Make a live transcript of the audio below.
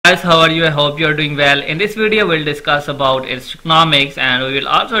Guys, how are you? I hope you are doing well. In this video we'll discuss about its tokenomics and we will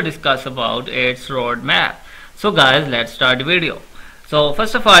also discuss about its roadmap. So guys, let's start the video. So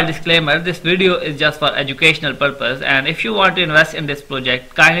first of all, disclaimer, this video is just for educational purpose, and if you want to invest in this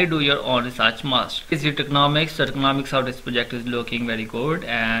project, kindly do your own research must. This is Tokenomics. The tokenomics of this project is looking very good,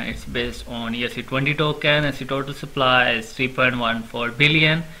 and it's based on ERC20 token. Its total supply is 3.14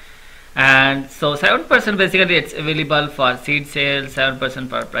 billion. And so 7% basically it's available for seed sales, 7%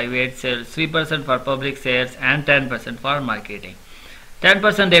 for private sales, 3% for public sales, and 10% for marketing.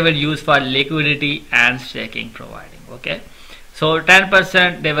 10% they will use for liquidity and staking providing. Okay, so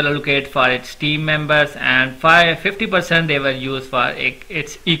 10% they will allocate for its team members, and 50% they will use for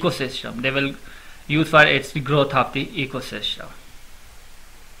its ecosystem. They will use for its growth of the ecosystem.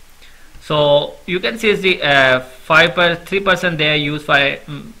 So you can see the 3% they are used for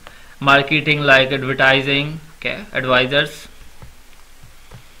marketing, like advertising, okay, advisors.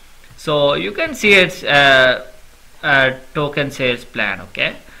 So you can see its token sales plan.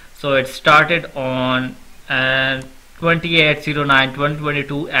 Okay, so it started on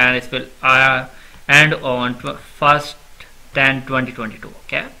 28/09/2022 and it will end on 1/10/2022.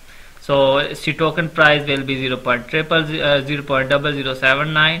 okay, so its token price will be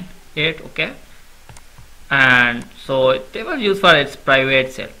 0.007988. okay, and so they will use for its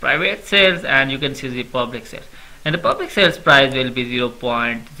private sales, and you can see the public sales, and the public sales price will be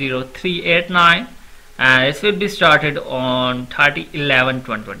 0.0389, and it will be started on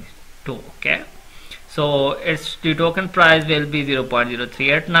 30/11/2022. okay, so its token price will be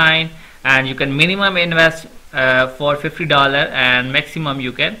 0.0389, and you can minimum invest for $50 and maximum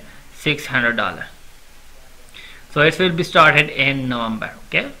you can $600. so it will be started in November.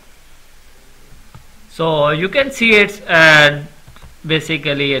 okay, so you can see it's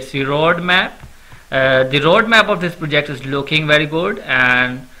basically it's the roadmap. The roadmap of this project is looking very good,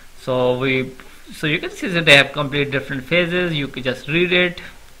 and so you can see that they have completely different phases. You can just read it.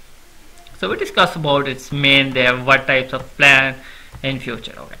 So we discuss about its main. They have what types of plan in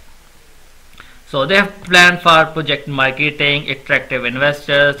future. Okay, so they have plan for project marketing, attractive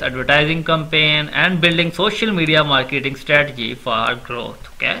investors, advertising campaign, and building social media marketing strategy for growth.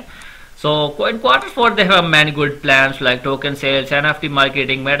 Okay, so in Q4 they have many good plans like token sales, NFT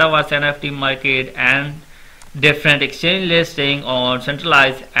marketing, metaverse NFT market, and different exchange listing on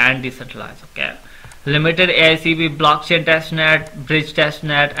centralized and decentralized. Okay, limited Aicp blockchain testnet, bridge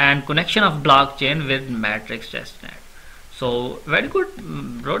testnet, and connection of blockchain with matrix testnet. So very good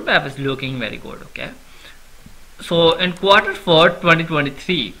roadmap is looking very good. Okay, so in Q4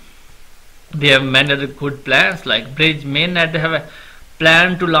 2023 they have many other good plans like bridge mainnet. They have a plan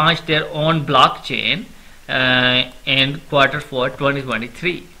to launch their own blockchain in Q4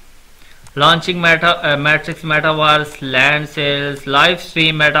 2023. Launching matrix metaverse, land sales, live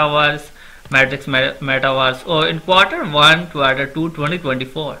stream metaverse, matrix metaverse. Or in Q1, Q2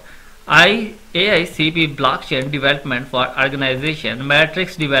 2024. Aicp blockchain development for organization, matrix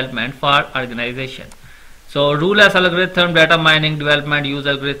development for organization. So ruleless algorithm, data mining development, use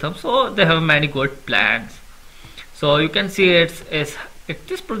algorithm. So they have many good plans. So you can see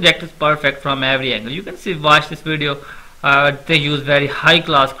this project is perfect from every angle. You can see, watch this video. They use very high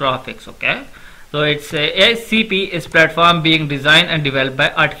class graphics. Okay, so it's Aicp is platform being designed and developed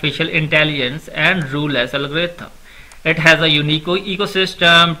by artificial intelligence and ruleless algorithm. It has a unique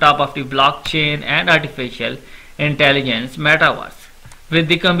ecosystem, top of the blockchain and artificial intelligence metaverse. With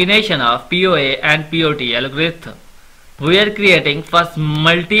the combination of POA and POT algorithm, we are creating first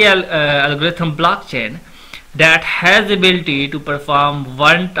multi-algorithm blockchain that has ability to perform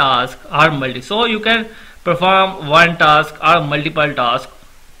one task or multi. So you can perform one task or multiple tasks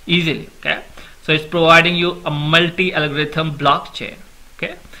easily. Okay, so it's providing you a multi-algorithm blockchain.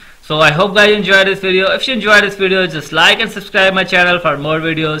 Okay, so I hope guys enjoyed this video. If you enjoyed this video, just like and subscribe my channel for more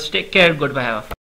videos. Take care. Goodbye. Have a fun.